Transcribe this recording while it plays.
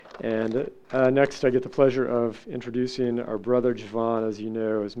And next, I get the pleasure of introducing our brother Javon. As you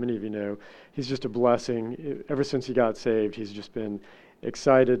know, as many of you know, he's just a blessing. Ever since he got saved, he's just been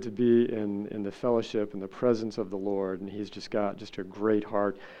excited to be in the fellowship and the presence of the Lord, and he's just got just a great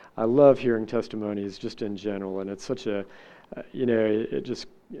heart. I love hearing testimonies just in general, and it's such a,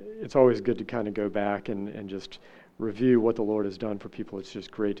 it's always good to kind of go back and just review what the Lord has done for people. It's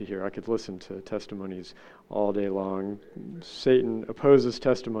just great to hear. I could listen to testimonies all day long. Satan opposes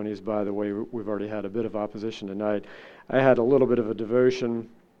testimonies, by the way. We've already had a bit of opposition tonight. I had a little bit of a devotion,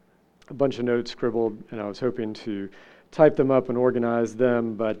 a bunch of notes scribbled, and I was hoping to type them up and organize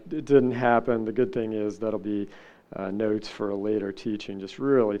them, but it didn't happen. The good thing is that'll be notes for a later teaching, just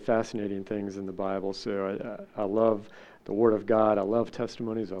really fascinating things in the Bible. So I love the Word of God. I love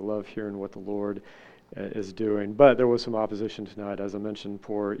testimonies. I love hearing what the Lord is doing. But there was some opposition tonight. As I mentioned,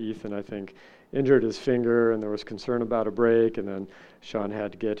 poor Ethan, I think, injured his finger, and there was concern about a break, and then Sean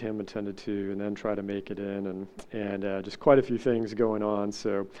had to get him attended to and then try to make it in, and just quite a few things going on.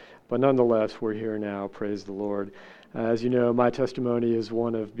 So, but nonetheless, we're here now. Praise the Lord. As you know, my testimony is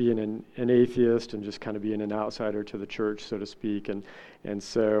one of being an atheist and just kind of being an outsider to the church, so to speak, and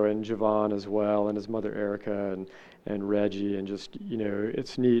Javon as well, and his mother Erica, and Reggie, and just,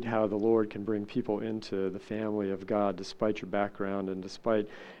 it's neat how the Lord can bring people into the family of God despite your background and despite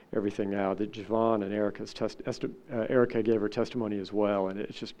everything out. That Javon and Erica gave her testimony as well, and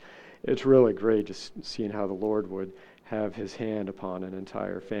it's really great just seeing how the Lord would have his hand upon an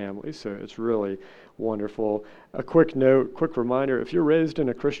entire family. So it's really wonderful. A quick note, quick reminder, if you're raised in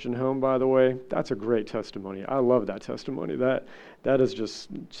a Christian home, by the way, that's a great testimony. I love that testimony. That is just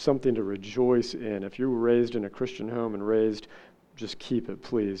something to rejoice in. If you were raised in a Christian home and raised, just keep it,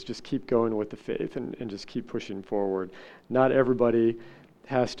 please. Just keep going with the faith and just keep pushing forward. Not everybody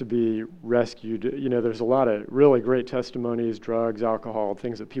has to be rescued. There's a lot of really great testimonies, drugs, alcohol,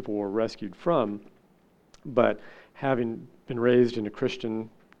 things that people were rescued from, but having been raised in a Christian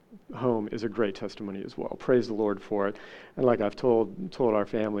home is a great testimony as well. Praise the Lord for it. And like I've told our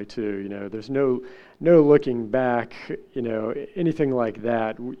family too, there's no looking back, anything like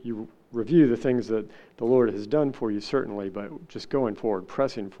that. You review the things that the Lord has done for you, certainly, but just going forward,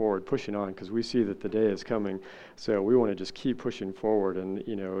 pressing forward, pushing on, because we see that the day is coming. So we want to just keep pushing forward, and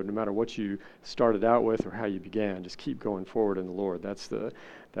no matter what you started out with or how you began, just keep going forward in the Lord. That's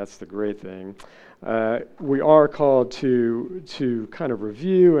the great thing. We are called to kind of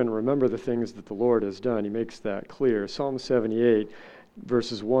review and remember the things that the Lord has done. He makes that clear. Psalm 78,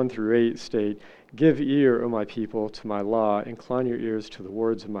 verses 1 through 8 state, "Give ear, O my people, to my law. Incline your ears to the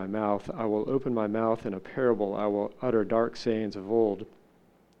words of my mouth. I will open my mouth in a parable. I will utter dark sayings of old,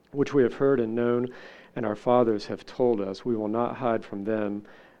 which we have heard and known, and our fathers have told us. We will not hide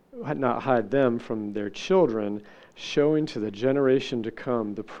them from their children, showing to the generation to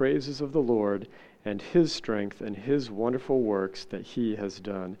come the praises of the Lord and his strength and his wonderful works that he has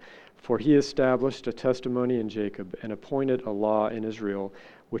done. For he established a testimony in Jacob and appointed a law in Israel,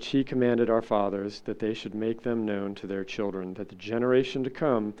 which he commanded our fathers, that they should make them known to their children, that the generation to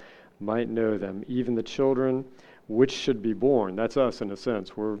come might know them, even the children which should be born." That's us, in a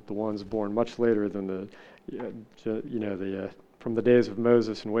sense. We're the ones born much later than from the days of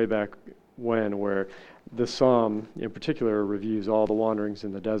Moses and way back when, where the psalm in particular reviews all the wanderings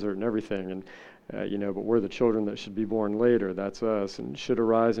in the desert and everything, and but we're the children that should be born later. That's us, and should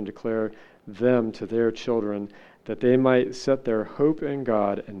arise and declare them to their children, that they might set their hope in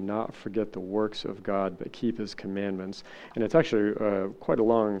God and not forget the works of God, but keep his commandments. And it's actually quite a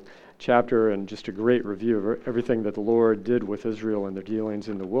long chapter and just a great review of everything that the Lord did with Israel and their dealings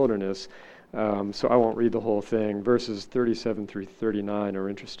in the wilderness. So I won't read the whole thing. Verses 37 through 39 are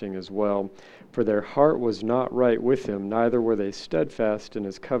interesting as well. "For their heart was not right with him, neither were they steadfast in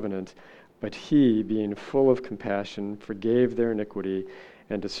his covenant. But he, being full of compassion, forgave their iniquity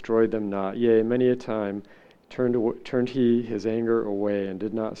and destroyed them not. Yea, many a time turned he his anger away and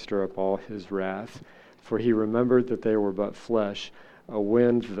did not stir up all his wrath. For he remembered that they were but flesh, a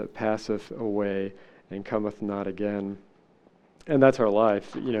wind that passeth away and cometh not again." And that's our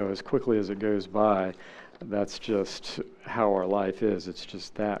life, as quickly as it goes by. That's just how our life is. It's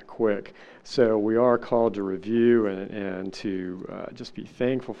just that quick. So we are called to review and to just be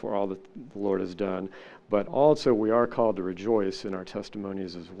thankful for all that the Lord has done. But also we are called to rejoice in our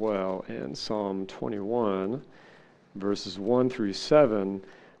testimonies as well. And Psalm 21, verses 1 through 7,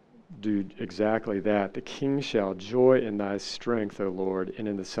 do exactly that. "The king shall joy in thy strength, O Lord, and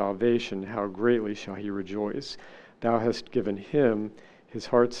in the salvation how greatly shall he rejoice. Thou hast given him his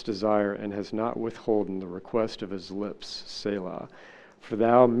heart's desire, and has not withholden the request of his lips. Selah. For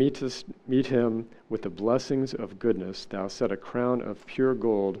thou meet him with the blessings of goodness. Thou set a crown of pure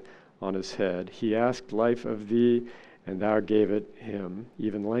gold on his head. He asked life of thee, and thou gave it him,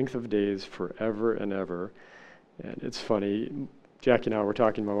 even length of days forever and ever. And it's funny, Jackie and I were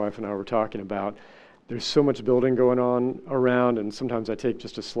talking, my wife and I were talking about there's so much building going on around, and sometimes I take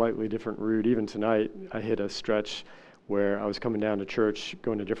just a slightly different route. Even tonight, I hit a stretch where I was coming down to church,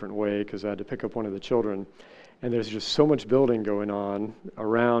 going a different way because I had to pick up one of the children. And there's just so much building going on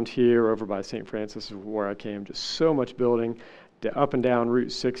around here, over by St. Francis, where I came. Just so much building, up and down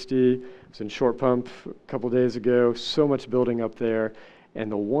Route 60. I was in Short Pump a couple days ago. So much building up there. And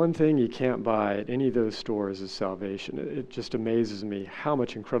the one thing you can't buy at any of those stores is salvation. It just amazes me how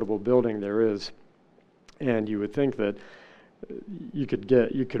much incredible building there is. And you would think that you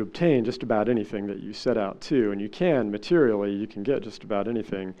could obtain just about anything that you set out to, and you can materially, you can get just about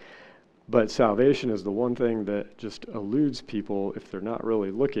anything. But salvation is the one thing that just eludes people if they're not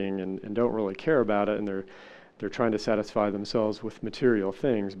really looking and don't really care about it, and they're trying to satisfy themselves with material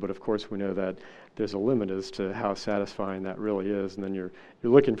things. But of course, we know that there's a limit as to how satisfying that really is, and then you're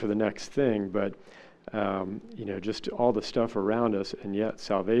looking for the next thing. But just all the stuff around us, and yet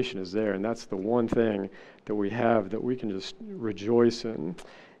salvation is there, and that's the one thing that we have that we can just rejoice in.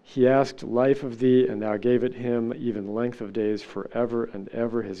 He asked life of thee, and thou gave it him, even length of days forever and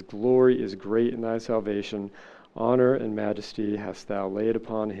ever. His glory is great in thy salvation. Honor and majesty hast thou laid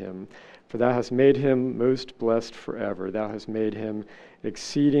upon him. For thou hast made him most blessed forever. Thou hast made him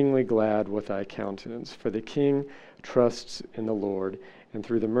exceedingly glad with thy countenance. For the king trusts in the Lord, and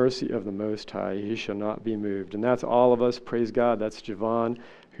through the mercy of the Most High he shall not be moved. And that's all of us, praise God. That's Javon,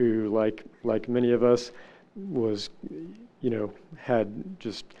 who, like many of us, was, had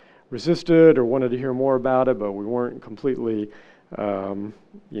just resisted or wanted to hear more about it, but we weren't completely,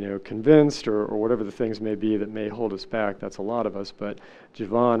 convinced or whatever the things may be that may hold us back. That's a lot of us. But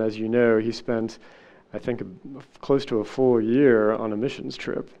Javon, as you know, he spent, I think, close to a full year on a missions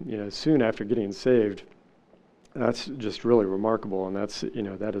trip, soon after getting saved. That's just really remarkable, and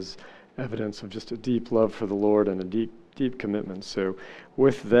that is evidence of just a deep love for the Lord and a deep commitment. So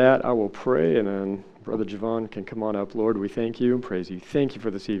with that, I will pray, and then Brother Javon can come on up. Lord, we thank you and praise you. Thank you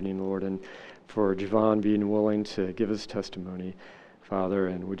for this evening, Lord, and for Javon being willing to give his testimony, Father,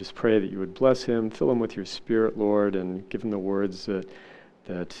 and we just pray that you would bless him, fill him with your Spirit, Lord, and give him the words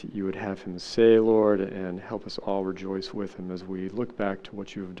that you would have him say, Lord, and help us all rejoice with him as we look back to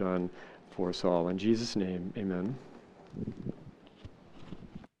what you have done for us all. In Jesus' name, amen.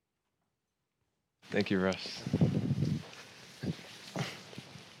 Thank you, Russ.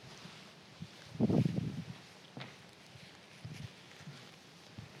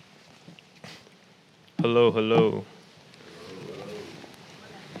 Hello, hello.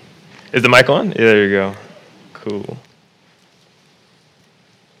 Is the mic on? Yeah, there you go. Cool.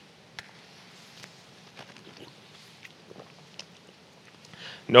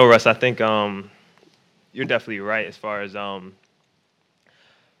 No, Russ, I think you're definitely right as far as,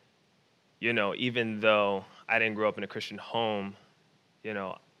 even though I didn't grow up in a Christian home,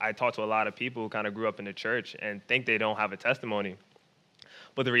 I talk to a lot of people who kind of grew up in the church and think they don't have a testimony.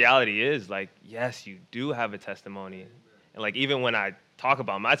 But the reality is, yes, you do have a testimony. And, even when I talk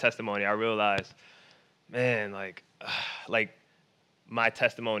about my testimony, I realize, man, my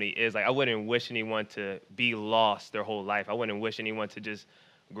testimony is, I wouldn't wish anyone to be lost their whole life. I wouldn't wish anyone to just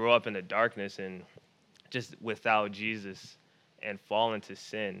grow up in the darkness and just without Jesus and fall into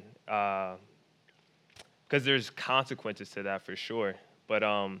sin. Because there's consequences to that for sure. But,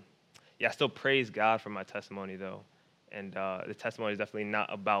 I still praise God for my testimony, though. And the testimony is definitely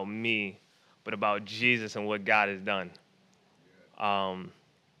not about me, but about Jesus and what God has done.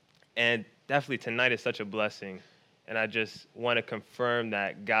 And definitely tonight is such a blessing. And I just want to confirm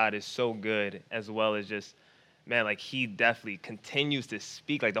that God is so good, as well as just, man, he definitely continues to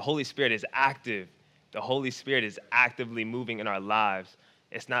speak. The Holy Spirit is active. The Holy Spirit is actively moving in our lives.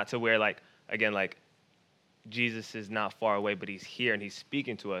 It's not to where, again, Jesus is not far away, but he's here and he's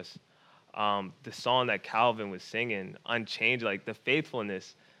speaking to us. The song that Calvin was singing, Unchanged, the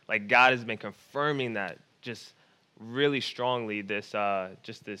faithfulness, God has been confirming that just really strongly this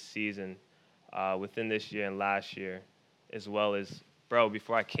season, within this year and last year, as well as, bro,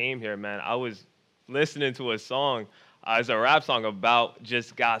 before I came here, man, I was listening to a song, it's a rap song about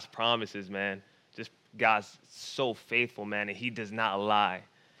just God's promises, man. Just God's so faithful, man, and he does not lie,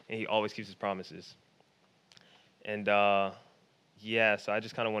 and he always keeps his promises. And, so I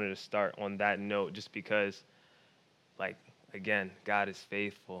just kind of wanted to start on that note, just because, again, God is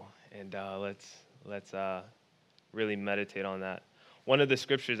faithful, and let's really meditate on that. One of the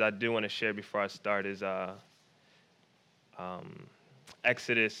scriptures I do want to share before I start is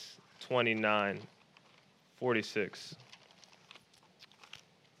Exodus 29:46.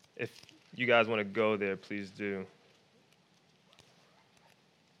 If you guys want to go there, please do.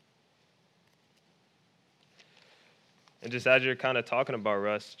 And just as you're kind of talking about,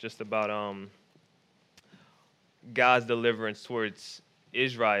 Russ, just about God's deliverance towards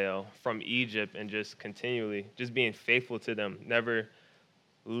Israel from Egypt and just continually, just being faithful to them, never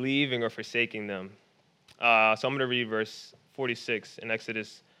leaving or forsaking them. So I'm going to read verse 46 in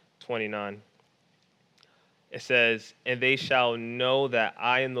Exodus 29. It says, "And they shall know that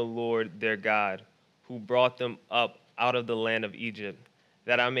I am the Lord their God, who brought them up out of the land of Egypt,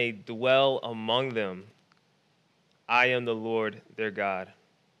 that I may dwell among them. I am the Lord their God."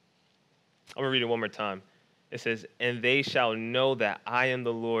 I'm going to read it one more time. It says, "And they shall know that I am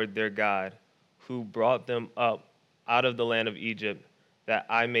the Lord their God, who brought them up out of the land of Egypt, that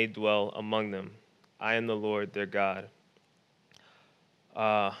I may dwell among them. I am the Lord their God."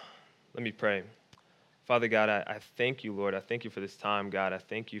 Let me pray. Father God, I thank you, Lord. I thank you for this time, God. I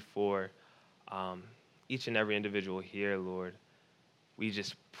thank you for each and every individual here, Lord. We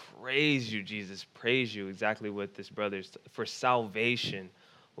just praise you, Jesus. Praise you exactly what this brother's for salvation,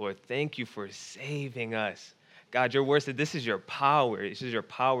 Lord. Thank you for saving us. God, your word said this is your power. This is your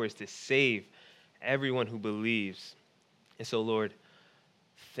power is to save everyone who believes. And so, Lord,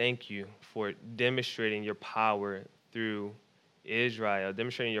 thank you for demonstrating your power through Israel,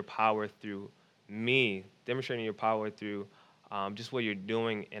 demonstrating your power through me, demonstrating your power through just what you're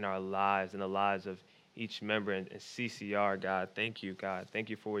doing in our lives and the lives of each member in CCR, God. Thank you, God. Thank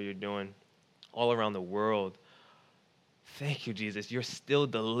you for what you're doing all around the world. Thank you, Jesus. You're still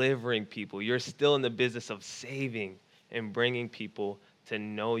delivering people. You're still in the business of saving and bringing people to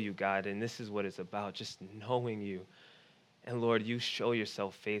know you, God. And this is what it's about, just knowing you. And Lord, you show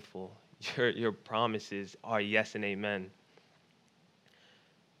yourself faithful. Your promises are yes and amen.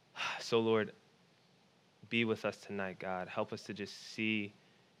 So, Lord, be with us tonight, God. Help us to just see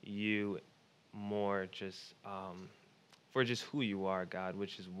you more just for just who you are, God,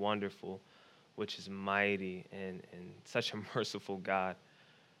 which is wonderful, which is mighty, and such a merciful God.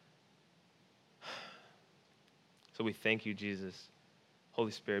 So we thank you, Jesus.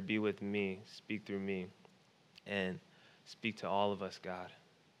 Holy Spirit, be with me, speak through me, and speak to all of us, God.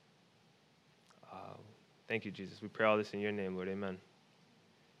 Thank you, Jesus. We pray all this in your name, Lord. Amen.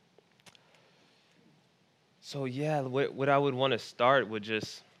 So yeah, what I would want to start with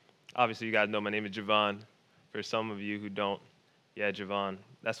just, obviously you guys know my name is Javon. For some of you who don't, yeah, Javon.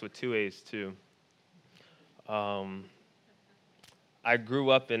 That's with 2 A's too. I grew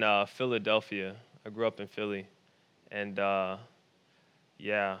up in Philadelphia. I grew up in Philly. And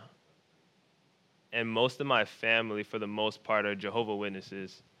yeah, and most of my family, for the most part, are Jehovah's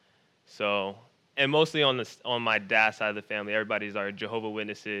Witnesses. So, and mostly on my dad's side of the family, everybody's are Jehovah's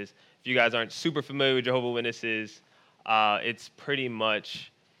Witnesses. If you guys aren't super familiar with Jehovah's Witnesses, it's pretty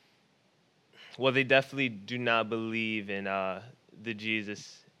much, well, they definitely do not believe in the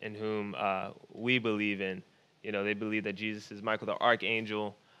Jesus in whom we believe in. You know, they believe that Jesus is Michael the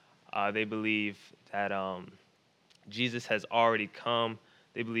Archangel. They believe that Jesus has already come.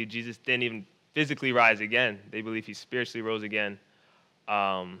 They believe Jesus didn't even physically rise again. They believe he spiritually rose again.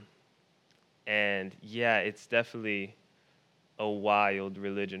 And yeah, it's definitely a wild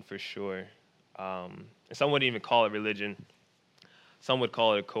religion for sure. And some wouldn't even call it religion. Some would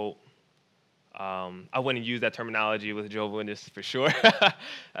call it a cult. I wouldn't use that terminology with Jehovah's Witnesses for sure.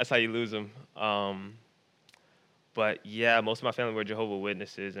 That's how you lose them. But yeah, most of my family were Jehovah's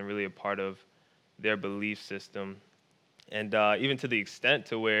Witnesses and really a part of their belief system. And even to the extent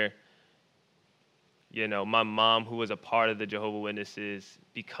to where, you know, my mom, who was a part of the Jehovah's Witnesses,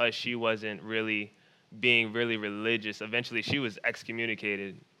 because she wasn't really being really religious, eventually she was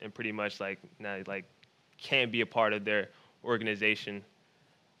excommunicated and pretty much like can't be a part of their organization.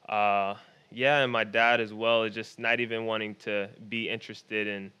 Yeah, and my dad as well is just not even wanting to be interested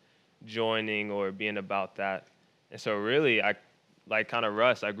in joining or being about that. And so really, I, like kind of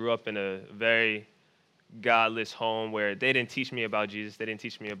Russ, I grew up in a very godless home where they didn't teach me about Jesus. They didn't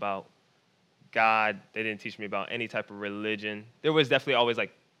teach me about God. They didn't teach me about any type of religion. There was definitely always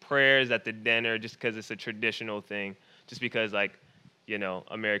like prayers at the dinner just because it's a traditional thing, just because like, you know,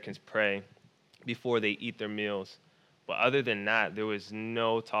 Americans pray before they eat their meals. But other than that, there was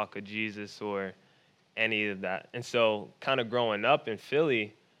no talk of Jesus or any of that. And so kind of growing up in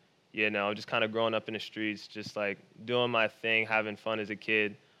Philly, you know, just kind of growing up in the streets, just like doing my thing, having fun as a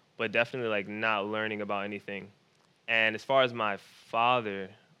kid, but definitely like not learning about anything. And as far as my father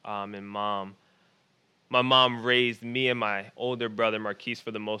and mom, my mom raised me and my older brother Marquise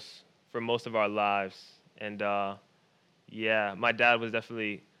for most of our lives. And yeah, my dad was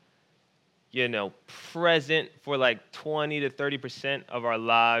definitely, present for like 20 to 30% of our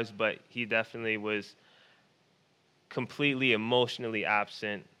lives, but he definitely was completely emotionally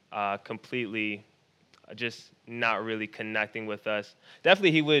absent, completely just not really connecting with us.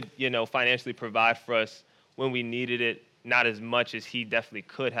 Definitely, he would, financially provide for us when we needed it, not as much as he definitely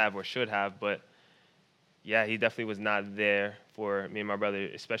could have or should have, but yeah, he definitely was not there for me and my brother,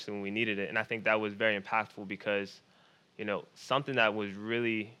 especially when we needed it. And I think that was very impactful because, something that was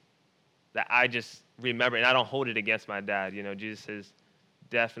really, that I just remember, and I don't hold it against my dad. Jesus has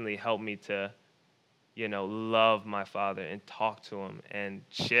definitely helped me to, love my father and talk to him and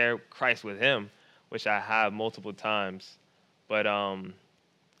share Christ with him, which I have multiple times. But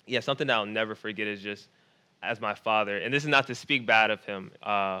yeah, something that I'll never forget is just as my father, and this is not to speak bad of him,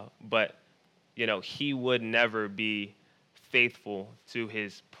 but he would never be faithful to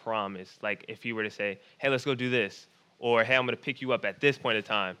his promise. Like if he were to say, "Hey, let's go do this," or "Hey, I'm going to pick you up at this point in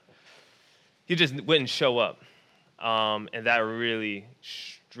time," he just wouldn't show up. And that really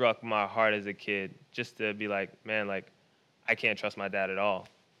struck my heart as a kid, just to be like, man, like I can't trust my dad at all,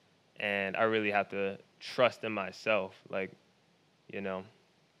 and I really have to trust in myself, like you know.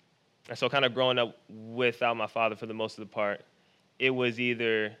 And so, kind of growing up without my father for the most of the part, it was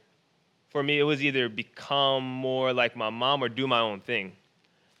either for me, it was either become more like my mom or do my own thing.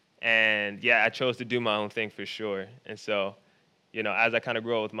 And yeah, I chose to do my own thing for sure. And so, as I kind of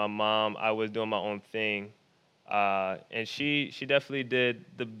grew up with my mom, I was doing my own thing. And she definitely did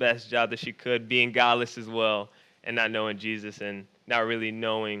the best job that she could, being godless as well, and not knowing Jesus and not really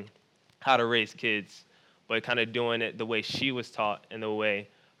knowing how to raise kids, but kind of doing it the way she was taught and the way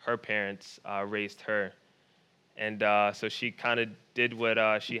her parents raised her. And so she kind of did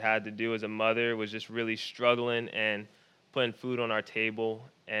what she had to do as a mother, was just really struggling and putting food on our table.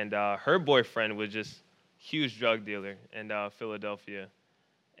 And her boyfriend was just huge drug dealer in Philadelphia.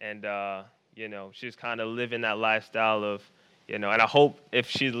 And, she was kind of living that lifestyle of, and I hope if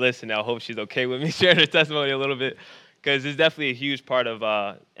she's listening, I hope she's okay with me sharing her testimony a little bit, because it's definitely a huge part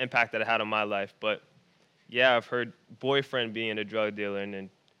of impact that it had on my life. But yeah, I've heard boyfriend being a drug dealer and then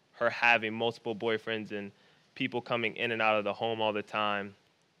her having multiple boyfriends and people coming in and out of the home all the time,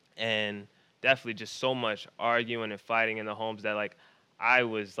 and definitely just so much arguing and fighting in the homes that like I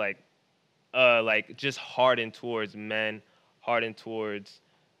was like just hardened towards men, hardened towards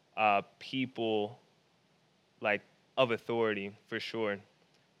people like of authority for sure,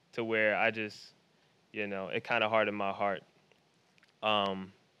 to where I just it kind of hardened my heart.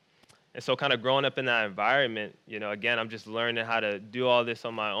 Um, And so kind of growing up in that environment, again, I'm just learning how to do all this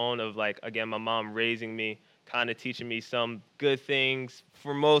on my own of like, again, my mom raising me, kind of teaching me some good things,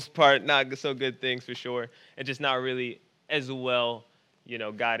 for most part, not so good things for sure, and just not really as well,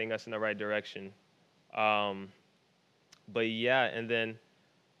 guiding us in the right direction. Um, but yeah, and then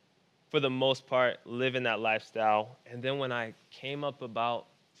for the most part, living that lifestyle. And then when I came up about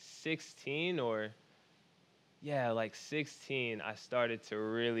 16 or yeah, like 16, I started to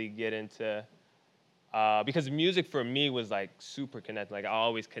really get into because music for me was like super connected. Like I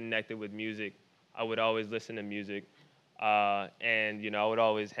always connected with music. I would always listen to music, and I would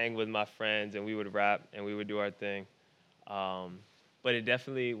always hang with my friends, and we would rap and we would do our thing. Um, but it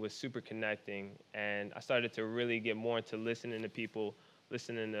definitely was super connecting, and I started to really get more into listening to people,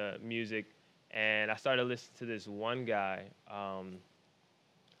 listening to music, and I started listening to this one guy.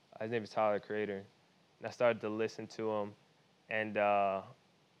 His name is Tyler Creator, and I started to listen to him, and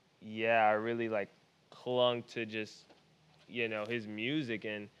yeah, I really like clung to just his music,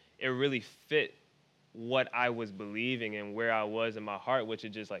 and it really fit what I was believing and where I was in my heart, which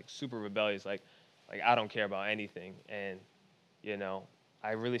is just like super rebellious, like I don't care about anything, and you know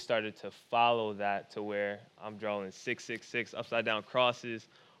I really started to follow that to where I'm drawing 666 upside down crosses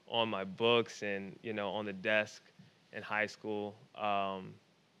on my books and on the desk in high school,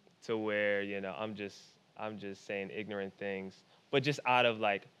 to where I'm just saying ignorant things, but just out of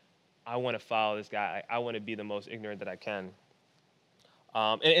like I want to follow this guy. I want to be the most ignorant that I can.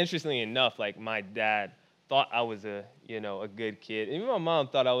 And interestingly enough, like my dad thought I was a good kid. Even my mom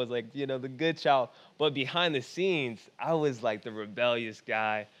thought I was like, the good child. But behind the scenes, I was like the rebellious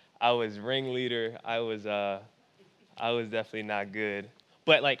guy. I was ringleader. I was definitely not good.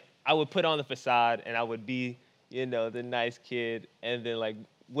 But like I would put on the facade and I would be, the nice kid. And then like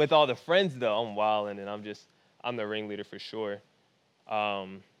with all the friends though, I'm wilding and I'm the ringleader for sure.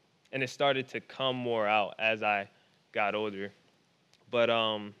 Um, and it started to come more out as I got older. But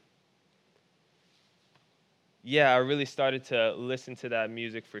yeah, I really started to listen to that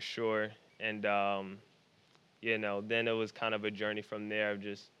music for sure, and then it was kind of a journey from there of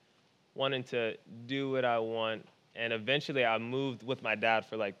just wanting to do what I want, And eventually I moved with my dad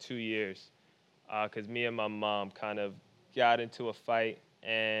for like 2 years because me and my mom kind of got into a fight,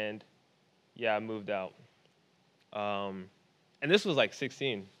 and yeah, I moved out. Um, and this was like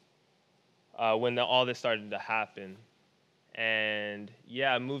 16 when all this started to happen. And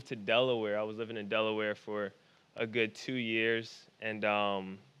yeah, I moved to Delaware. I was living in Delaware for a good 2 years. And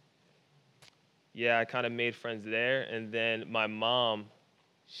yeah, I kind of made friends there. And then my mom,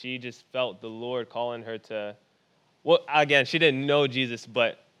 she just felt the Lord calling her to, well, again, she didn't know Jesus,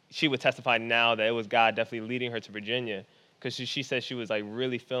 but she would testify now that it was God definitely leading her to Virginia, because she said she was like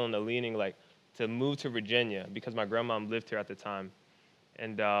really feeling the leaning, like to move to Virginia, because my grandmom lived here at the time.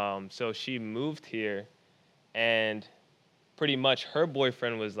 And so she moved here, and pretty much her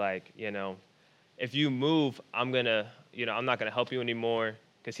boyfriend was like, if you move, I'm not gonna help you anymore,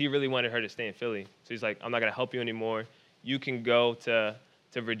 because he really wanted her to stay in Philly. So he's like, I'm not gonna help you anymore. You can go to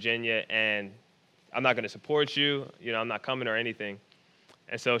Virginia, and I'm not gonna support you. I'm not coming or anything.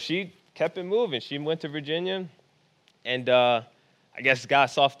 And so she kept it moving. She went to Virginia, and I guess God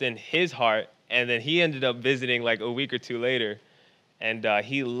softened his heart, and then he ended up visiting like a week or two later, and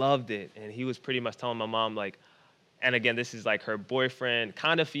he loved it. And he was pretty much telling my mom, like, and again, this is like her boyfriend,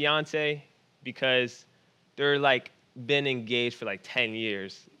 kind of fiance, because they're like been engaged for like 10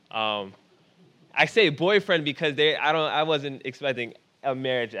 years. I say boyfriend because I wasn't expecting a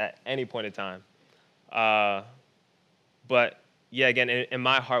marriage at any point in time. But yeah, again, and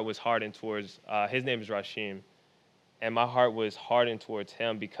my heart was hardened towards, his name is Rashim, and my heart was hardened towards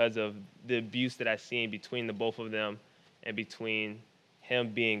him because of the abuse that I seen between the both of them, and between him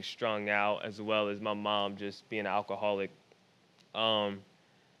being strung out as well as my mom just being an alcoholic.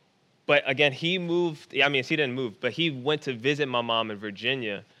 But again, he moved. I mean, he didn't move, but he went to visit my mom in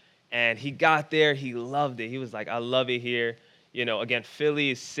Virginia, and he got there. He loved it. He was like, "I love it here." Again, Philly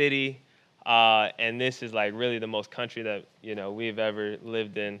is city, and this is like really the most country that we've ever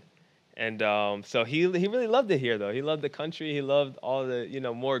lived in. And so he really loved it here, though. He loved the country. He loved all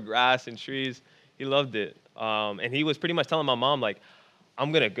the more grass and trees. He loved it. And he was pretty much telling my mom, like,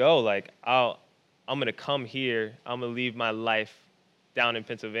 I'm gonna go. Like, I'm gonna come here. I'm gonna leave my life down in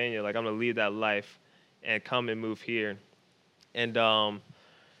Pennsylvania. Like, I'm gonna leave that life and come and move here. And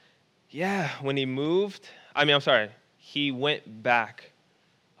yeah, when he moved, he went back.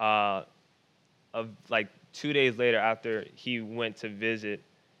 Of like 2 days later, after he went to visit,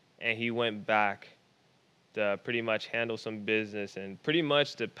 and he went back to pretty much handle some business and pretty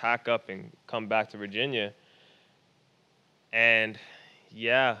much to pack up and come back to Virginia. And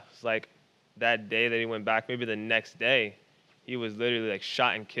yeah, it's like that day that he went back, maybe the next day, he was literally like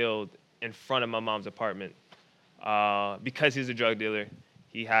shot and killed in front of my mom's apartment, because he's a drug dealer.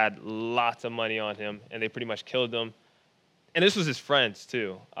 He had lots of money on him, and they pretty much killed him. And this was his friends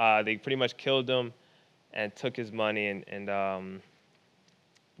too. They pretty much killed him and took his money, and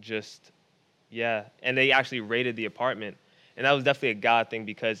just, yeah. And they actually raided the apartment. And that was definitely a God thing,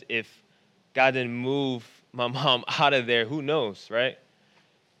 because if God didn't move my mom out of there, who knows, right?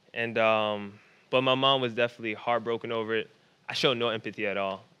 And but my mom was definitely heartbroken over it. I showed no empathy at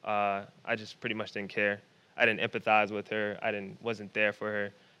all. I just pretty much didn't care. I didn't empathize with her. Wasn't there for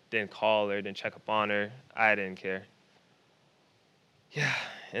her. Didn't call her. Didn't check up on her. I didn't care. Yeah,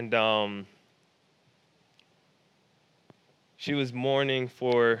 and she was mourning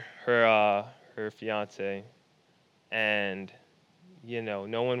for her fiance, and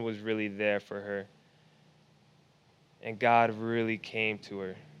no one was really there for her. And God really came to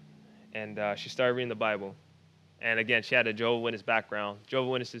her, and she started reading the Bible. And again, she had a Jehovah's Witness background.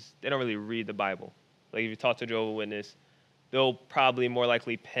 Jehovah's Witnesses, they don't really read the Bible. Like, if you talk to a Jehovah's Witness, they'll probably more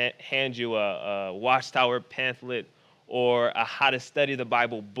likely hand you a Watchtower pamphlet or a How to Study the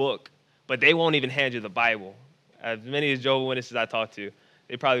Bible book, but they won't even hand you the Bible. As many as Jehovah's Witnesses I talk to,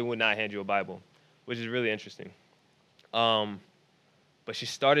 they probably would not hand you a Bible, which is really interesting. But she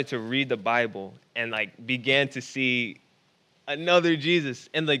started to read the Bible and like began to see another Jesus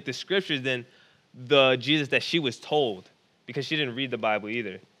and like the scriptures than the Jesus that she was told, because she didn't read the Bible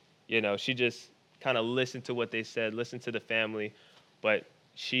either. She just kind of listened to what they said, listened to the family, but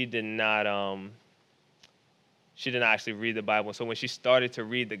she did not actually read the Bible. So when she started to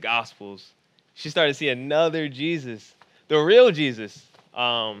read the Gospels, she started to see another Jesus, the real Jesus.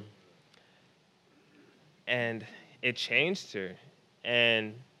 And it changed her.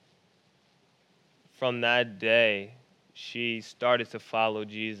 And from that day, she started to follow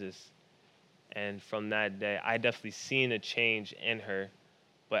Jesus. And from that day, I definitely seen a change in her,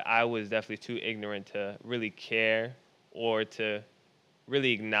 but I was definitely too ignorant to really care or to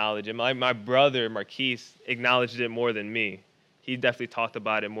really acknowledge it. My brother, Marquise, acknowledged it more than me. He definitely talked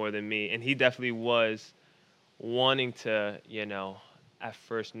about it more than me. And he definitely was wanting to, at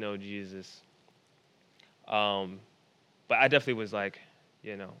first know Jesus. But I definitely was like,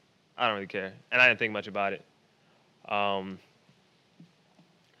 I don't really care. And I didn't think much about it. Um,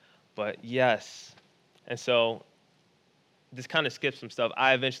 but yes. And so this kind of skips some stuff.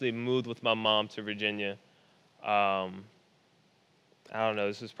 I eventually moved with my mom to Virginia. Um, I don't know,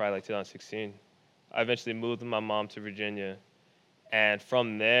 this was probably like 2016. I eventually moved with my mom to Virginia. And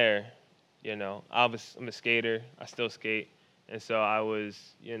from there, I'm a skater. I still skate. And so I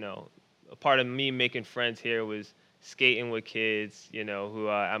was, a part of me making friends here was skating with kids, who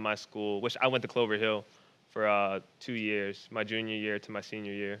at my school, which I went to Clover Hill for 2 years, my junior year to my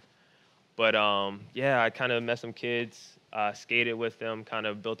senior year. But yeah, I kind of met some kids, skated with them, kind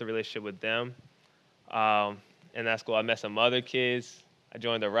of built a relationship with them. Um, in that school, I met some other kids. I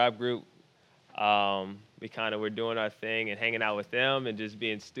joined a rap group. We kind of were doing our thing and hanging out with them and just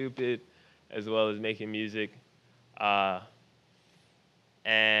being stupid, as well as making music.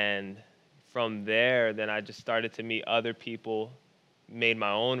 And from there, then I just started to meet other people, made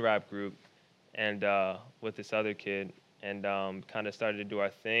my own rap group, and with this other kid, and kind of started to do our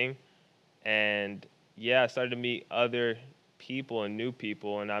thing. And yeah, I started to meet other people and new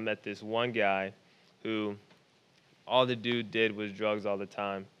people, and I met this one guy who all the dude did was drugs all the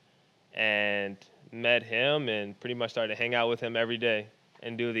time, and met him and pretty much started to hang out with him every day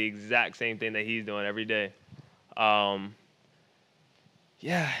and do the exact same thing that he's doing every day. Um,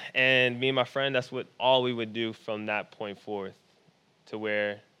 yeah, and me and my friend, that's what all we would do from that point forth, to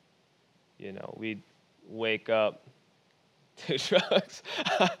where, we'd wake up to drugs.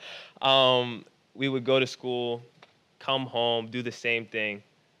 We would go to school, come home, do the same thing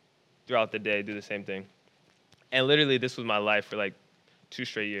throughout the day, do the same thing. And literally, this was my life for like 2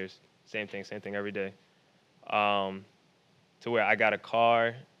 straight years. Same thing every day. To where I got a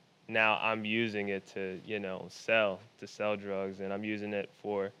car. Now I'm using it to, sell drugs, and I'm using it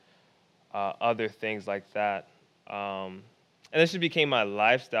for other things like that. And this just became my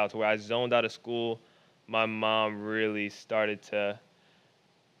lifestyle, to where I zoned out of school. My mom really started to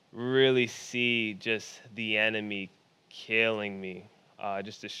really see just the enemy killing me,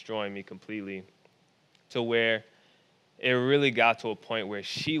 just destroying me completely, to where it really got to a point where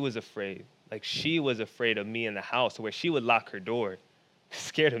she was afraid. Like, she was afraid of me in the house, to where she would lock her door,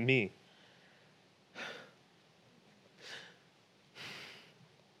 scared of me.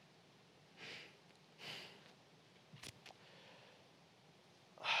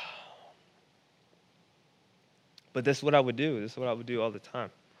 But this is what I would do. This is what I would do all the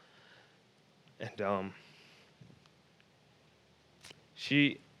time. And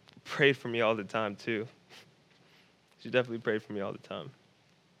she prayed for me all the time, too. She definitely prayed for me all the time.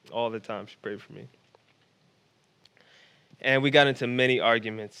 All the time she prayed for me. And we got into many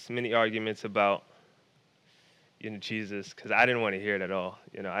arguments about, Jesus, because I didn't want to hear it at all.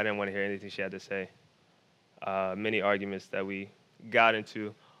 I didn't want to hear anything she had to say. Many arguments that we got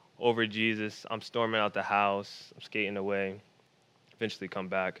into over Jesus. I'm storming out the house. I'm skating away. Eventually come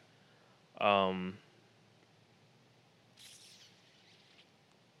back.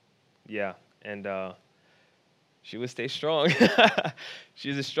 Yeah, and she would stay strong.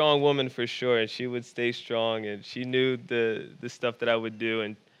 She's a strong woman for sure, and she would stay strong, and she knew the stuff that I would do,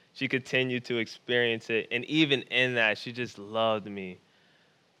 and she continued to experience it. And even in that, she just loved me.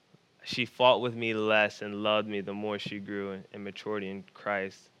 She fought with me less and loved me the more she grew in maturity in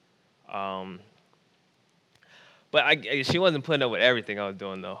Christ. But she wasn't putting up with everything I was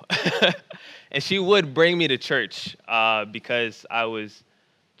doing, though. And she would bring me to church because I was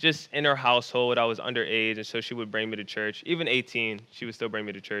just in her household. I was underage, and so she would bring me to church. Even 18, she would still bring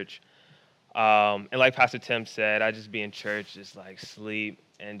me to church. And like Pastor Tim said, I'd just be in church, just like sleep,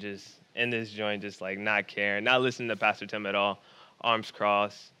 and just in this joint, just like not caring, not listening to Pastor Tim at all, arms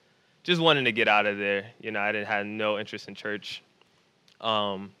crossed, just wanting to get out of there. I had no interest in church.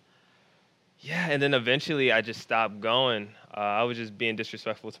 Yeah, and then eventually I just stopped going. I was just being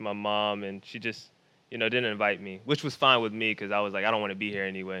disrespectful to my mom, and she just, didn't invite me, which was fine with me because I was like, I don't want to be here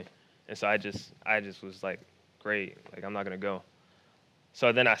anyway. And so I just was like, great, like I'm not gonna go.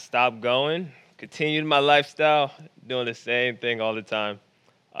 So then I stopped going, continued my lifestyle, doing the same thing all the time.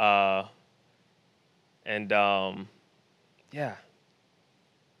 And yeah,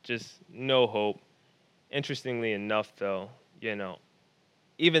 just no hope. Interestingly enough, though,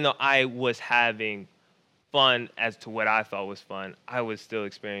 even though I was having fun as to what I thought was fun, I was still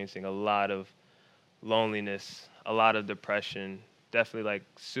experiencing a lot of loneliness, a lot of depression, definitely like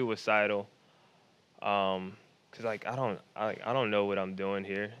suicidal. Cause like I don't know what I'm doing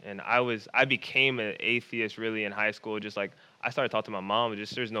here, and I became an atheist really in high school. Just like I started talking to my mom,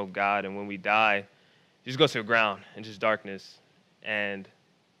 just there's no God, and when we die, you just go to the ground and just darkness. And,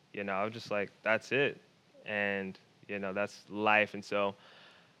 I was just like, that's it. And, that's life. And so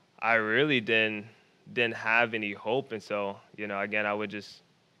I really didn't have any hope. And so, again, I would just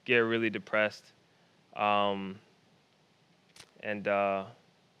get really depressed. Um, and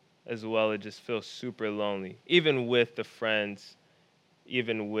as well, it just feels super lonely. Even with the friends,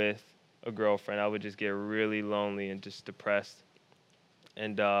 even with a girlfriend, I would just get really lonely and just depressed.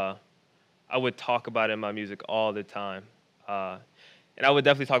 And I would talk about it in my music all the time. And I would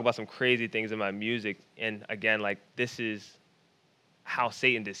definitely talk about some crazy things in my music. And again, like, this is how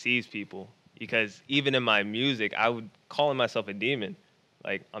Satan deceives people. Because even in my music, I would call myself a demon.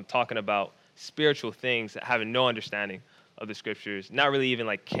 Like, I'm talking about spiritual things, having no understanding of the scriptures, not really even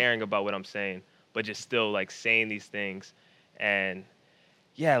like caring about what I'm saying, but just still like saying these things. And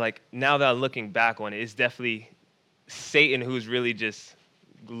yeah, like, now that I'm looking back on it, it's definitely Satan who's really just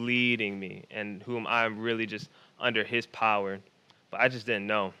leading me and whom I'm really just under his power. But I just didn't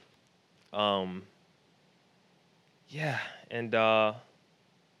know. Um, yeah, and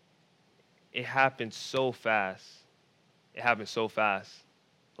it happened so fast. It happened so fast.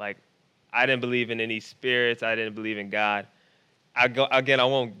 Like, I didn't believe in any spirits. I didn't believe in God. I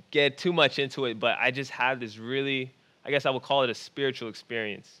won't get too much into it, but I just had this really, I guess I would call it a spiritual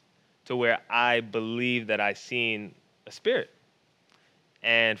experience, to where I believed that I seen a spirit.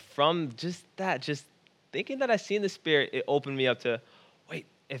 And from just that, just thinking that I seen the spirit, it opened me up to, wait,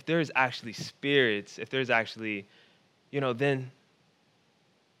 if there's actually spirits, if there's actually, then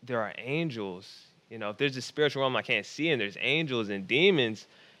there are angels. If there's a spiritual realm I can't see, and there's angels and demons,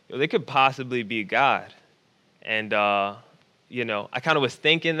 they could possibly be God. And I kind of was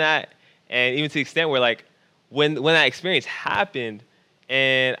thinking that, and even to the extent where, like, when that experience happened,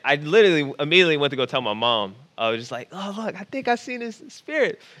 and I literally immediately went to go tell my mom. I was just like, "Oh, look, I think I seen this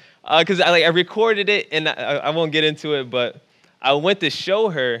spirit," because I recorded it, and I won't get into it, but I went to show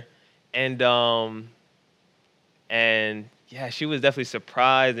her, and yeah, she was definitely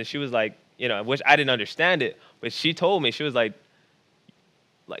surprised, and she was like, which I didn't understand it, but she told me, she was like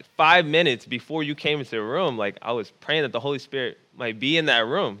 5 minutes before you came into the room, like, I was praying that the Holy Spirit might be in that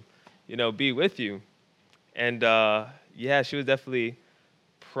room, be with you. And yeah, she was definitely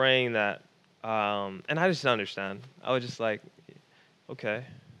praying that. And I just didn't understand. I was just like, okay.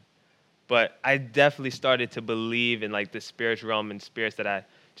 But I definitely started to believe in, like, the spiritual realm and spirits that I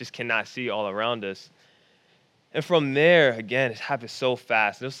just cannot see all around us. And from there, again, it happened so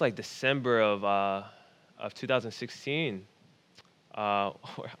fast. It was like December of 2016. Uh,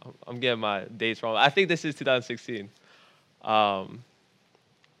 I'm getting my dates wrong. I think this is 2016. Um,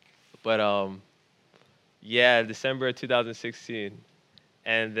 but yeah, December of 2016.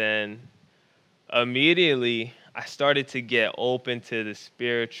 And then immediately I started to get open to the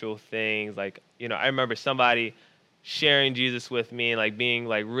spiritual things. Like, I remember somebody sharing Jesus with me and, like, being,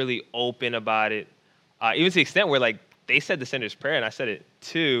 like, really open about it. Even to the extent where, like, they said the sinner's prayer and I said it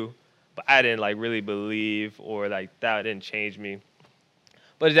too, but I didn't, like, really believe, or, like, that didn't change me.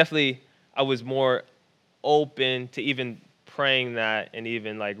 But it definitely, I was more open to even praying that and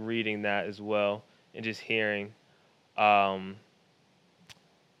even, like, reading that as well and just hearing. Um,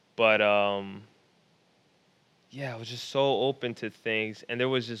 but yeah, I was just so open to things. And there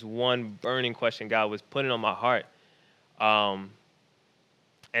was just one burning question God was putting on my heart. Um,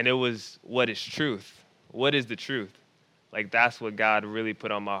 and it was, what is truth? What is the truth? Like, that's what God really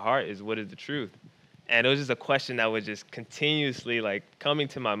put on my heart, is, what is the truth? And it was just a question that was just continuously, like, coming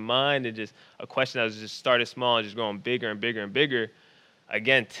to my mind, and just a question that was just started small and just growing bigger and bigger and bigger.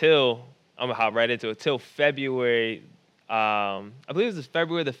 Again, till, I'm gonna hop right into it, till February, I believe it was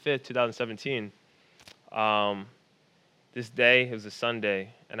February the 5th, 2017. This day, it was a Sunday,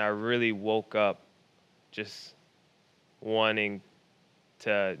 and I really woke up just wanting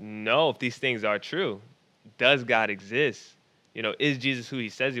to know if these things are true. Does God exist? Is Jesus who he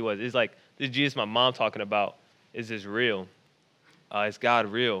says he was? Is, like, this Jesus my mom talking about, is this real? Is God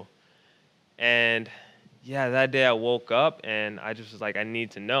real? And yeah, that day I woke up and I just was like, I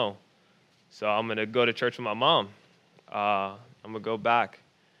need to know. So I'm going to go to church with my mom. I'm going to go back.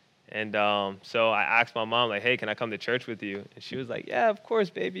 And so I asked my mom, like, hey, can I come to church with you? And she was like, yeah, of course,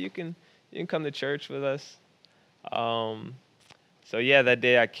 baby. You can come to church with us. So yeah, that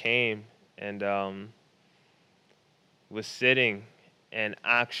day I came and was sitting and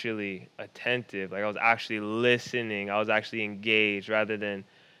actually attentive. Like, I was actually listening. I was actually engaged rather than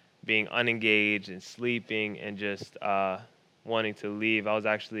being unengaged and sleeping and just wanting to leave. I was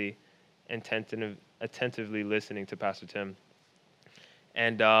actually attentively listening to Pastor Tim.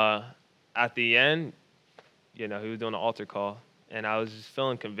 And at the end, he was doing an altar call. and I was just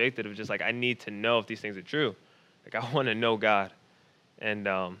feeling convicted of just like, I need to know if these things are true. Like, I want to know God. And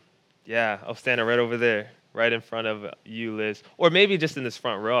yeah, I was standing right over there, right in front of you, Liz. Or maybe just in this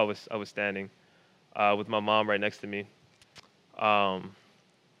front row I was standing with my mom right next to me. Um,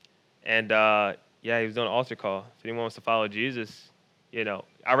 and yeah, he was doing an altar call. If anyone wants to follow Jesus, you know,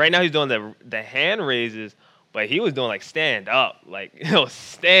 right now he's doing the hand raises, but he was doing like stand up, like, you know,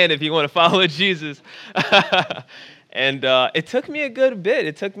 stand if you want to follow Jesus. And it took me a good bit.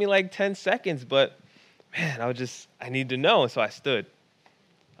 It took me like 10 seconds, but man, I need to know. And so I stood,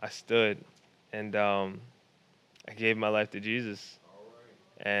 and I gave my life to Jesus.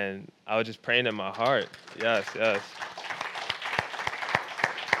 And I was just praying in my heart. Yes, yes.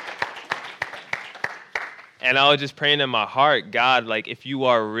 And I was just praying in my heart, God, like, if you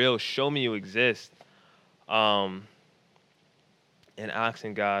are real, show me you exist. And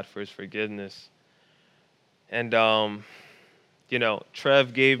asking God for his forgiveness. And, you know,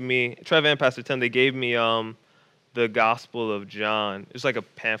 Trev and Pastor Tim, they gave me the Gospel of John. It was like a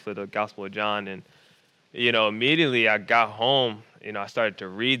pamphlet, the Gospel of John. And, you know, immediately I got home, you know, I started to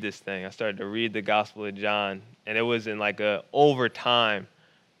read this thing. I started to read the Gospel of John. And it was in like a overtime.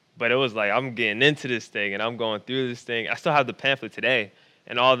 But it was like, I'm getting into this thing and I'm going through this thing. I still have the pamphlet today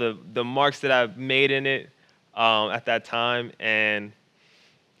and all the marks that I've made in it at that time. And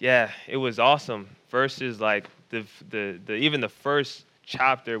yeah, it was awesome. Verses like even the first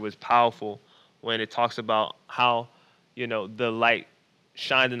chapter was powerful when it talks about how, you know, the light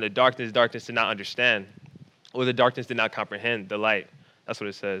shined in the darkness did not understand, or the darkness did not comprehend the light. That's what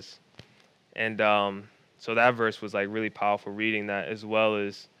it says. And so that verse was like really powerful reading that, as well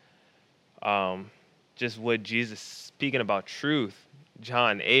as just what Jesus speaking about truth,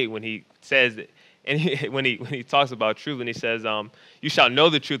 John 8, when he says, and when he talks about truth, and he says, you shall know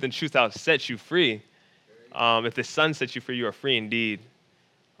the truth, and truth shall set you free. If the Son sets you free, you are free indeed.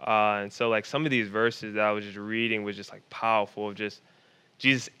 And so like some of these verses that I was just reading was just like powerful, of just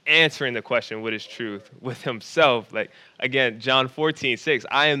Jesus answering the question, what is truth, with himself. Like, again, John 14:6,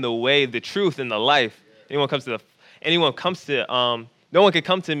 I am the way, the truth, and the life. No one can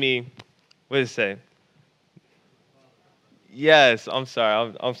come to me. What does it say? Yes, I'm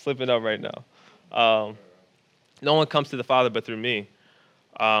sorry. I'm slipping up right now. No one comes to the Father but through me.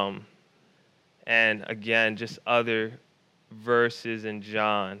 And again, just other verses in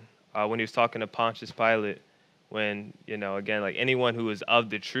John, when he was talking to Pontius Pilate, when, you know, again, like, anyone who is of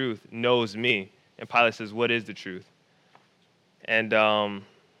the truth knows me. And Pilate says, what is the truth? And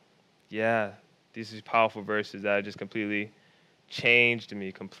yeah, these are powerful verses that just completely changed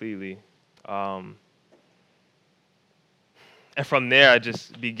me completely. And from there, I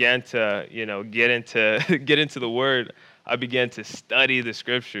just began to, you know, get into the Word. I began to study the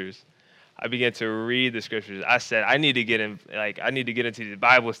Scriptures. I began to read the Scriptures. I said, I need to get into these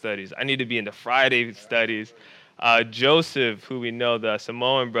Bible studies. I need to be in the Friday studies. Joseph, who we know, the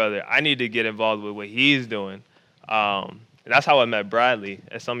Samoan brother, I need to get involved with what he's doing. And that's how I met Bradley,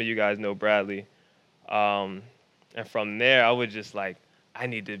 as some of you guys know Bradley. And from there, I was just like, I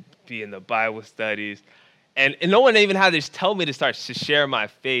need to be in the Bible studies. And no one even had to tell me to start to share my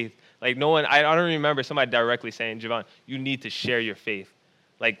faith. Like, no one, I don't remember somebody directly saying, Javon, you need to share your faith.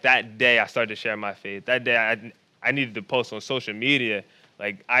 Like, that day I started to share my faith. That day I needed to post on social media,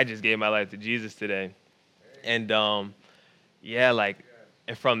 like, I just gave my life to Jesus today. And yeah, like,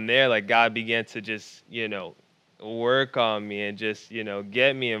 and from there, like, God began to just, you know, work on me and just, you know,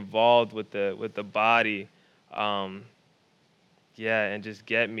 get me involved with the body. Yeah, and just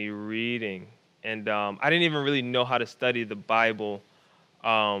get me reading. And I didn't even really know how to study the Bible,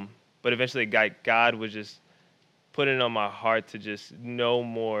 but eventually God was just putting it on my heart to just know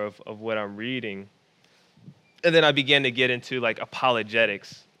more of what I'm reading. And then I began to get into like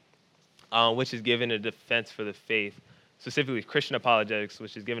apologetics, which is given a defense for the faith, specifically Christian apologetics,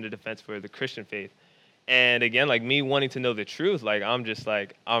 which is given a defense for the Christian faith. And again, like, me wanting to know the truth, like, I'm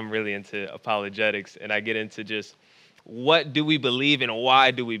really into apologetics, and I get into just what do we believe and why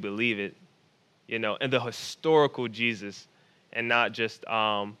do we believe it? You know, and the historical Jesus, and not just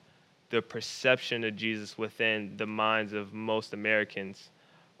the perception of Jesus within the minds of most Americans,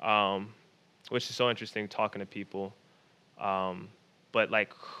 which is so interesting talking to people. But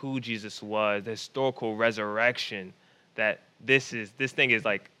like who Jesus was, the historical resurrection, that this thing is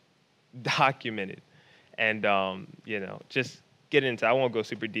like documented, and you know, just get into. I won't go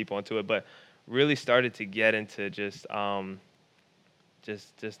super deep onto it, but really started to get into just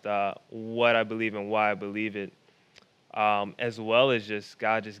what I believe and why I believe it, as well as just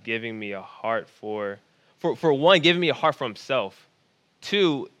God just giving me a heart for one, giving me a heart for himself.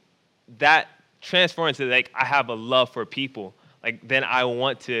 Two, that transferring to, like, I have a love for people. like then I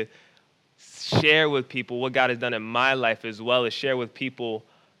want to share with people what God has done in my life, as well as share with people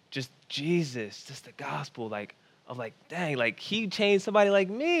just Jesus, just the gospel, like of like, dang, like he changed somebody like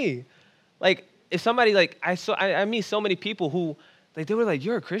me. Like if somebody like I meet so many people who like they were like,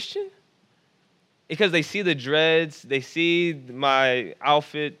 you're a Christian? Because they see the dreads, they see my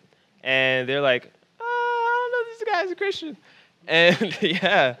outfit, and they're like, I don't know if this guy's a Christian. And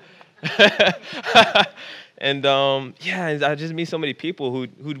yeah. And I just meet so many people who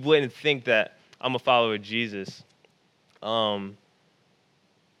wouldn't think that I'm a follower of Jesus. And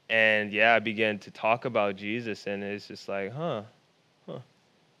yeah, I began to talk about Jesus, and it's just like, huh.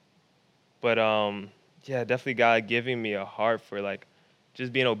 But yeah, definitely God giving me a heart for like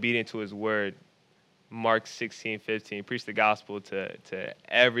just being obedient to his word. Mark 16:15, preach the gospel to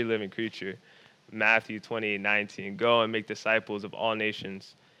every living creature. Matthew 28:19, go and make disciples of all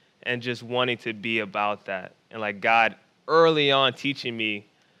nations. And just wanting to be about that. And like God early on teaching me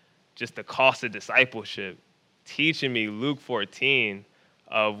just the cost of discipleship, teaching me Luke 14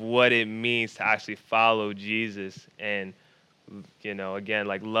 of what it means to actually follow Jesus, and again,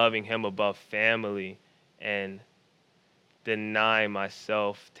 like loving him above family, and denying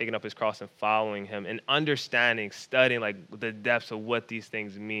myself, taking up his cross and following him, and understanding, studying like the depths of what these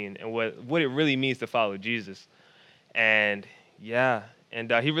things mean and what it really means to follow Jesus. And yeah,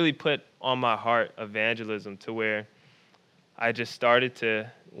 and he really put on my heart evangelism, to where I just started to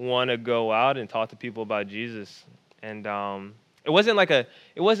want to go out and talk to people about Jesus. And it wasn't like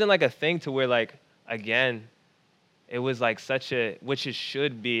a thing to where, like, again, it was like such a, which it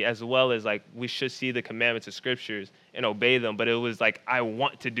should be, as well as like we should see the commandments of scriptures and obey them. But it was like, I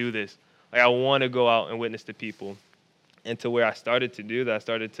want to do this. Like I want to go out and witness to people. And to where I started to do that, I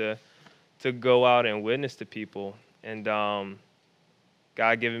started to go out and witness to people. And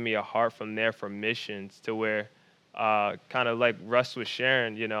God giving me a heart from there for missions, to where kind of like Russ was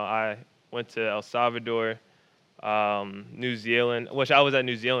sharing, I went to El Salvador, New Zealand, which I was at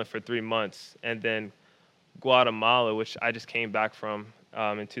New Zealand for 3 months, and then Guatemala, which I just came back from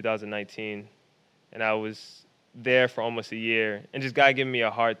in 2019, and I was there for almost a year. And just God giving me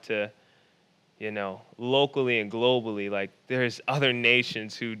a heart to, locally and globally, like there's other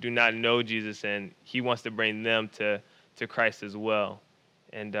nations who do not know Jesus, and he wants to bring them to Christ as well.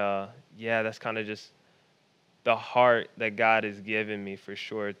 And yeah, that's kind of just the heart that God has given me, for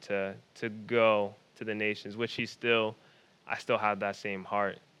sure, to go to the nations, which I still have that same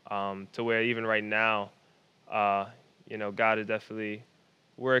heart, to where even right now, God is definitely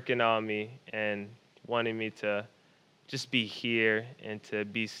working on me and wanting me to just be here and to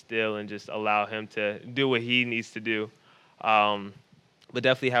be still and just allow him to do what he needs to do. But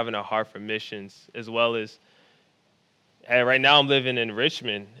definitely having a heart for missions, as well as, hey, right now I'm living in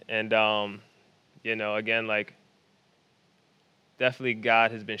Richmond, and again, like definitely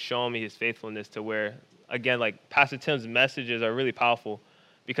God has been showing me his faithfulness, to where, again, like Pastor Tim's messages are really powerful,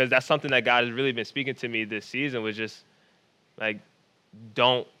 because that's something that God has really been speaking to me this season, was just like,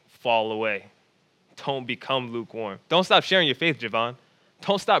 don't fall away. Don't become lukewarm. Don't stop sharing your faith, Javon.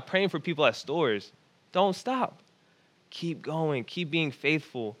 Don't stop praying for people at stores. Don't stop. Keep going. Keep being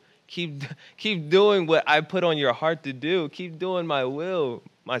faithful. Keep doing what I put on your heart to do. Keep doing my will.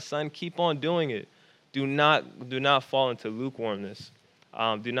 My son, keep on doing it. Do not fall into lukewarmness.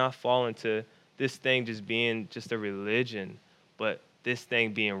 Do not fall into this thing just being just a religion, but this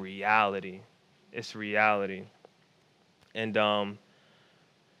thing being reality. It's reality. And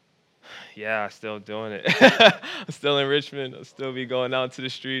yeah, I'm still doing it. I'm still in Richmond. I'll still be going out to the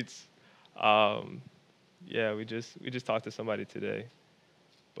streets. Yeah, we just talked to somebody today.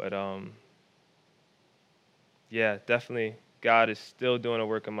 But yeah, definitely God is still doing a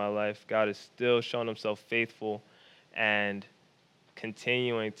work in my life. God is still showing himself faithful and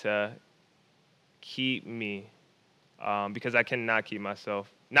continuing to keep me, because I cannot keep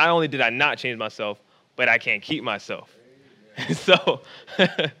myself. Not only did I not change myself, but I can't keep myself. So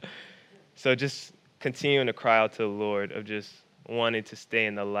so just continuing to cry out to the Lord, of just wanting to stay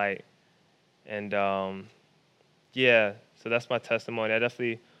in the light. And yeah, so that's my testimony. I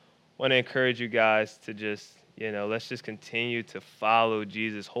definitely want to encourage you guys to just, let's just continue to follow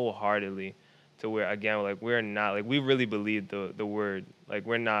Jesus wholeheartedly, to where, again, like we're not, like we really believe the word. Like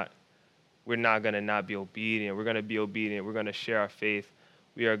we're not going to not be obedient. We're going to be obedient. We're going to share our faith.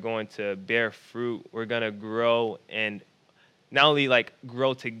 We are going to bear fruit. We're going to grow, and not only like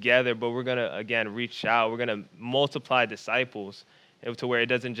grow together, but we're going to, again, reach out. We're going to multiply disciples, to where it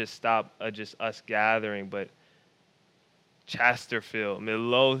doesn't just stop just us gathering, but Chesterfield,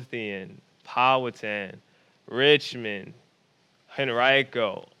 Midlothian, Powhatan, Richmond,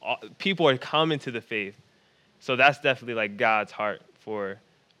 Henrico, people are coming to the faith. So that's definitely like God's heart for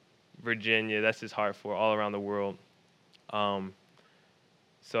Virginia. That's his heart for all around the world.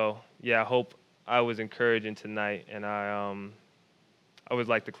 So yeah, I hope I was encouraging tonight, and I would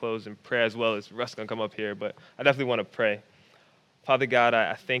like to close in prayer as well as Russ gonna come up here, but I definitely want to pray. Father God,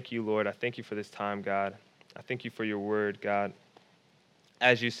 I thank you, Lord. I thank you for this time, God. I thank you for your word, God.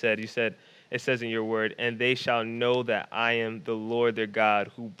 As you said, it says in your word, and they shall know that I am the Lord their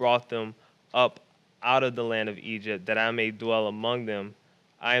God, who brought them up out of the land of Egypt, that I may dwell among them.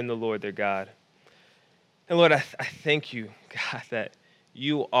 I am the Lord their God. And Lord, I thank you, God, that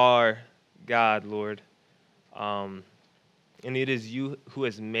you are God, Lord. And it is you who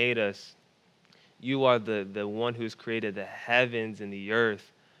has made us. You are the one who has created the heavens and the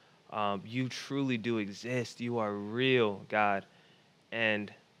earth. You truly do exist. You are real, God.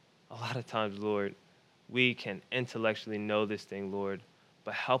 And a lot of times, Lord, we can intellectually know this thing, Lord,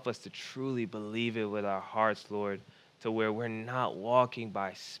 but help us to truly believe it with our hearts, Lord, to where we're not walking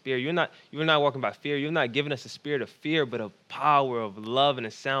by fear. You're not walking by fear. You're not giving us a spirit of fear, but of power, of love, and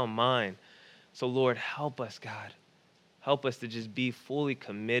a sound mind. So, Lord, help us, God. Help us to just be fully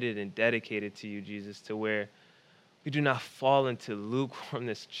committed and dedicated to you, Jesus, to where we do not fall into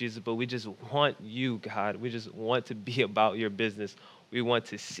lukewarmness, Jesus, but we just want you, God. We just want to be about your business. We want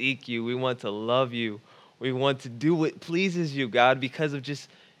to seek you. We want to love you. We want to do what pleases you, God, because of just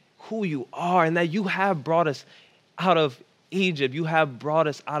who you are and that you have brought us out of Egypt. You have brought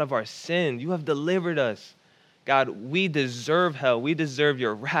us out of our sin. You have delivered us. God, we deserve hell. We deserve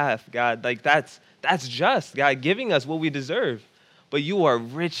your wrath, God. Like that's just, God, giving us what we deserve. But you are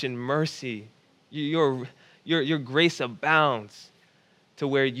rich in mercy. Your grace abounds to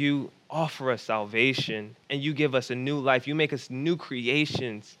where you offer us salvation and you give us a new life. You make us new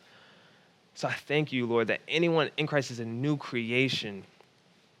creations. So I thank you, Lord, that anyone in Christ is a new creation.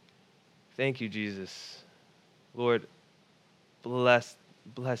 Thank you, Jesus. Lord, bless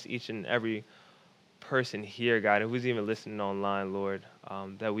each and every person here, God, and who's even listening online, Lord,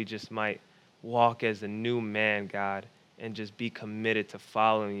 that we just might walk as a new man, God, and just be committed to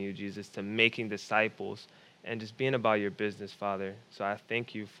following you, Jesus, to making disciples and just being about your business, Father. So I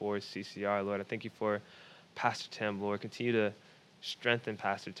thank you for CCR, Lord. I thank you for Pastor Tim, Lord. Continue to strengthen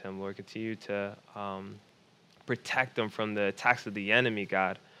Pastor Tim, Lord. Continue to protect them from the attacks of the enemy,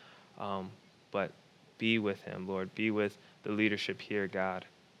 God. But be with him, Lord. Be with the leadership here, God.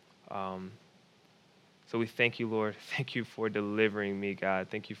 So we thank you, Lord. Thank you for delivering me, God.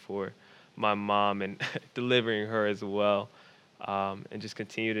 Thank you for my mom and delivering her as well. And just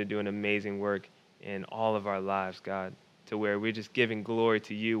continue to do an amazing work in all of our lives, God, to where we're just giving glory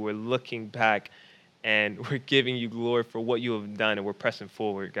to you. We're looking back and we're giving you glory for what you have done, and we're pressing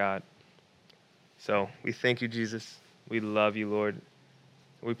forward, God. So we thank you, Jesus. We love you, Lord.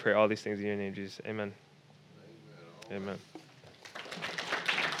 We pray all these things in your name, Jesus. Amen. Amen.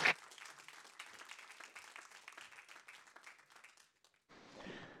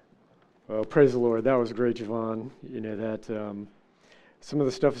 Well, praise the Lord. That was great, Javon. You know, that some of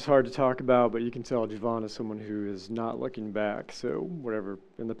the stuff is hard to talk about, but you can tell Javon is someone who is not looking back. So whatever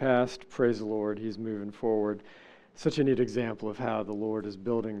in the past, praise the Lord, he's moving forward. Such a neat example of how the Lord is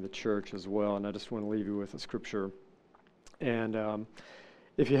building the church as well. And I just want to leave you with a scripture. And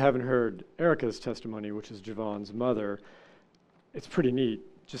if you haven't heard Erica's testimony, which is Javon's mother, it's pretty neat.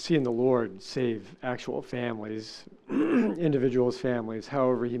 Just seeing the Lord save actual families, individuals' families,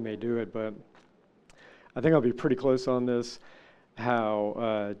 however he may do it. But I think I'll be pretty close on this,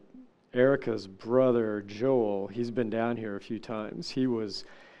 how Erica's brother, Joel, he's been down here a few times.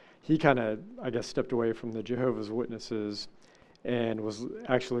 He kind of, I guess, stepped away from the Jehovah's Witnesses and was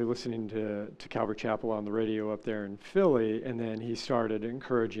actually listening to Calvary Chapel on the radio up there in Philly. And then he started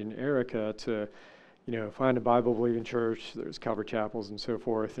encouraging Erica to, you know, find a Bible-believing church. There's Calvary Chapels and so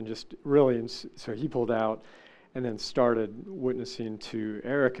forth. And just really, so he pulled out and then started witnessing to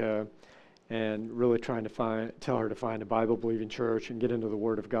Erica and really trying to tell her to find a Bible-believing church and get into the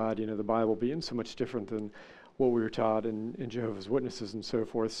Word of God, you know, the Bible being so much different than what we were taught in Jehovah's Witnesses and so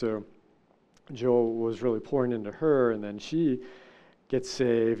forth. So Joel was really pouring into her, and then she gets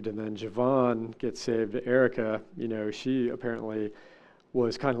saved, and then Javon gets saved. Erica, you know, she apparently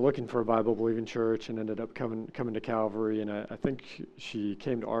was kind of looking for a Bible-believing church and ended up coming to Calvary, and I think she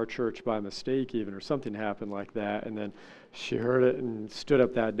came to our church by mistake even, or something happened like that, and then she heard it and stood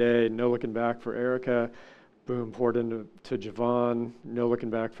up that day, no looking back for Erica, boom, poured into Javon, no looking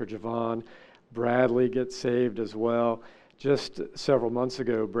back for Javon. Bradley gets saved as well. Just several months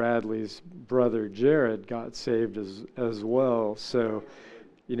ago, Bradley's brother Jared got saved as well. So,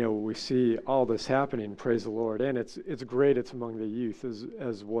 you know, we see all this happening, praise the Lord. And it's great it's among the youth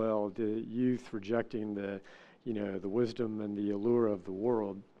as well, the youth rejecting the, the wisdom and the allure of the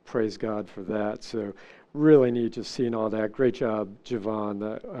world. Praise God for that. So really neat just seeing all that. Great job, Javon.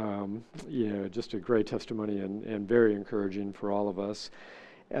 That, just a great testimony and very encouraging for all of us.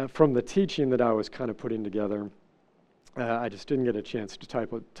 From the teaching that I was kind of putting together, I just didn't get a chance to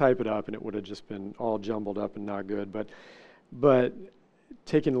type it up, and it would have just been all jumbled up and not good. But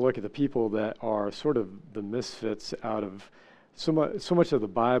taking a look at the people that are sort of the misfits out of so much of the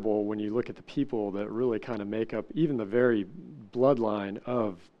Bible, when you look at the people that really kind of make up even the very bloodline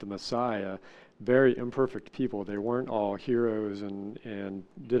of the Messiah, very imperfect people. They weren't all heroes and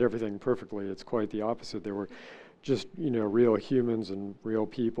did everything perfectly. It's quite the opposite. They were just, real humans and real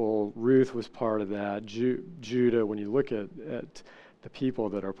people. Ruth was part of that. Judah, when you look at the people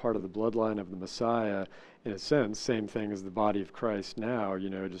that are part of the bloodline of the Messiah, in a sense, same thing as the body of Christ now,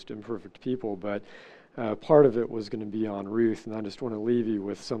 just imperfect people. But part of it was going to be on Ruth, and I just want to leave you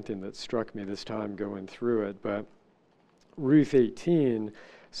with something that struck me this time going through it. But Ruth 18,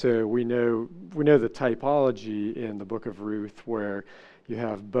 so we know the typology in the book of Ruth, where you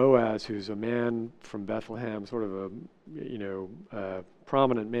have Boaz, who's a man from Bethlehem, sort of a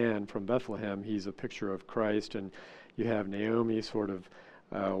prominent man from Bethlehem. He's a picture of Christ. And you have Naomi, sort of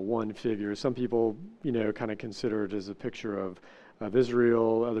one figure. Some people, kind of consider it as a picture of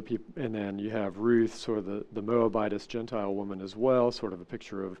Israel. Other people, and then you have Ruth, sort of the Moabitess Gentile woman as well, sort of a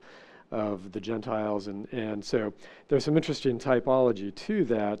picture of the Gentiles. And so there's some interesting typology to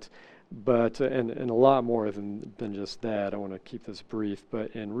that. But and a lot more than just that. I want to keep this brief.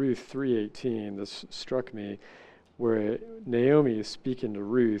 But in Ruth 3:18, this struck me, where Naomi is speaking to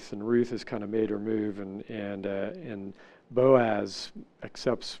Ruth, and Ruth has kind of made her move, and Boaz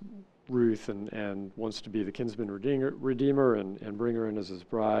accepts Ruth and wants to be the kinsman redeemer and bring her in as his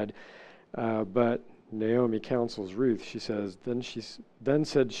bride. But Naomi counsels Ruth. She says, then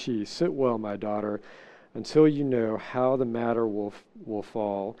said she, "Sit well, my daughter, until you know how the matter will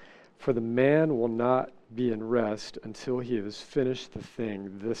fall. For the man will not be in rest until he has finished the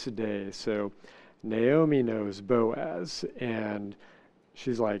thing this day." So Naomi knows Boaz, and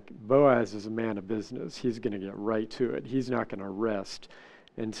she's like, Boaz is a man of business. He's going to get right to it. He's not going to rest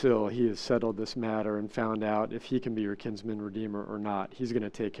until he has settled this matter and found out if he can be your kinsman redeemer or not. He's going to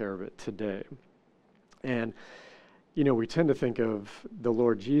take care of it today. And, we tend to think of the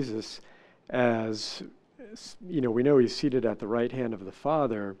Lord Jesus as, we know he's seated at the right hand of the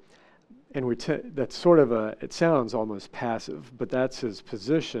Father. And that's sort of it sounds almost passive, but that's his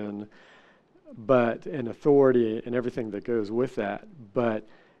position, but an authority and everything that goes with that. But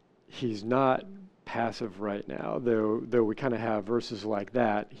he's not passive right now, though we kind of have verses like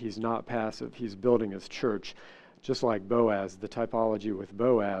that. He's not passive. He's building his church, just like Boaz. The typology with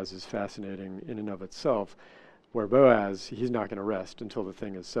Boaz is fascinating in and of itself, where Boaz, he's not going to rest until the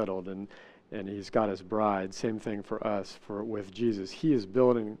thing is settled, and he's got his bride. Same thing for us, with Jesus. He is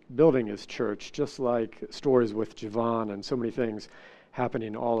building his church, just like stories with Javon and so many things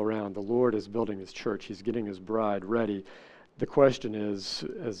happening all around. The Lord is building his church. He's getting his bride ready. The question is,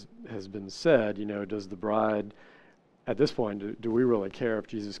 as has been said, does the bride, at this point, do we really care if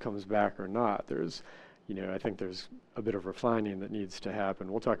Jesus comes back or not? I think there's a bit of refining that needs to happen.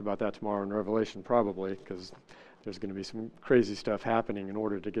 We'll talk about that tomorrow in Revelation, probably, because there's going to be some crazy stuff happening in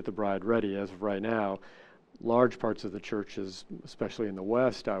order to get the bride ready. As of right now, large parts of the churches, especially in the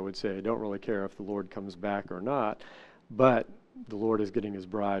West, I would say, don't really care if the Lord comes back or not. But the Lord is getting his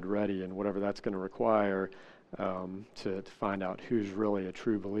bride ready, and whatever that's going to require to find out who's really a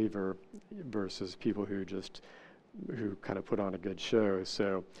true believer versus people who kind of put on a good show.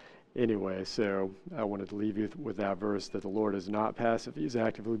 So anyway, I wanted to leave you with that verse, that the Lord is not passive. He's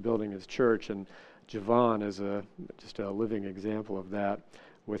actively building his church, and Javon is just a living example of that.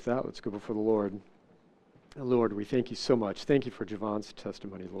 With that, let's go before the Lord. Lord, we thank you so much. Thank you for Javon's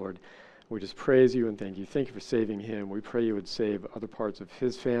testimony, Lord. We just praise you and thank you. Thank you for saving him. We pray you would save other parts of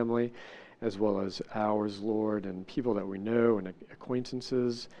his family as well as ours, Lord, and people that we know and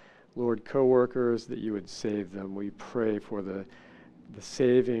acquaintances, Lord, co-workers, that you would save them. We pray for the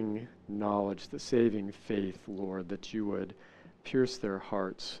saving knowledge, the saving faith, Lord, that you would pierce their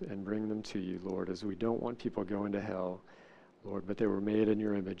hearts and bring them to you, Lord, as we don't want people going to hell, Lord, but they were made in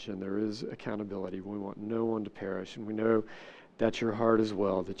your image, and there is accountability. We want no one to perish, and we know that's your heart as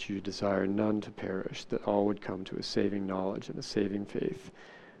well, that you desire none to perish, that all would come to a saving knowledge and a saving faith.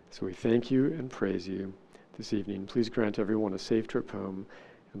 So we thank you and praise you this evening. Please grant everyone a safe trip home,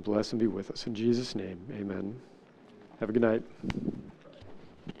 and bless and be with us. In Jesus' name, amen. Have a good night.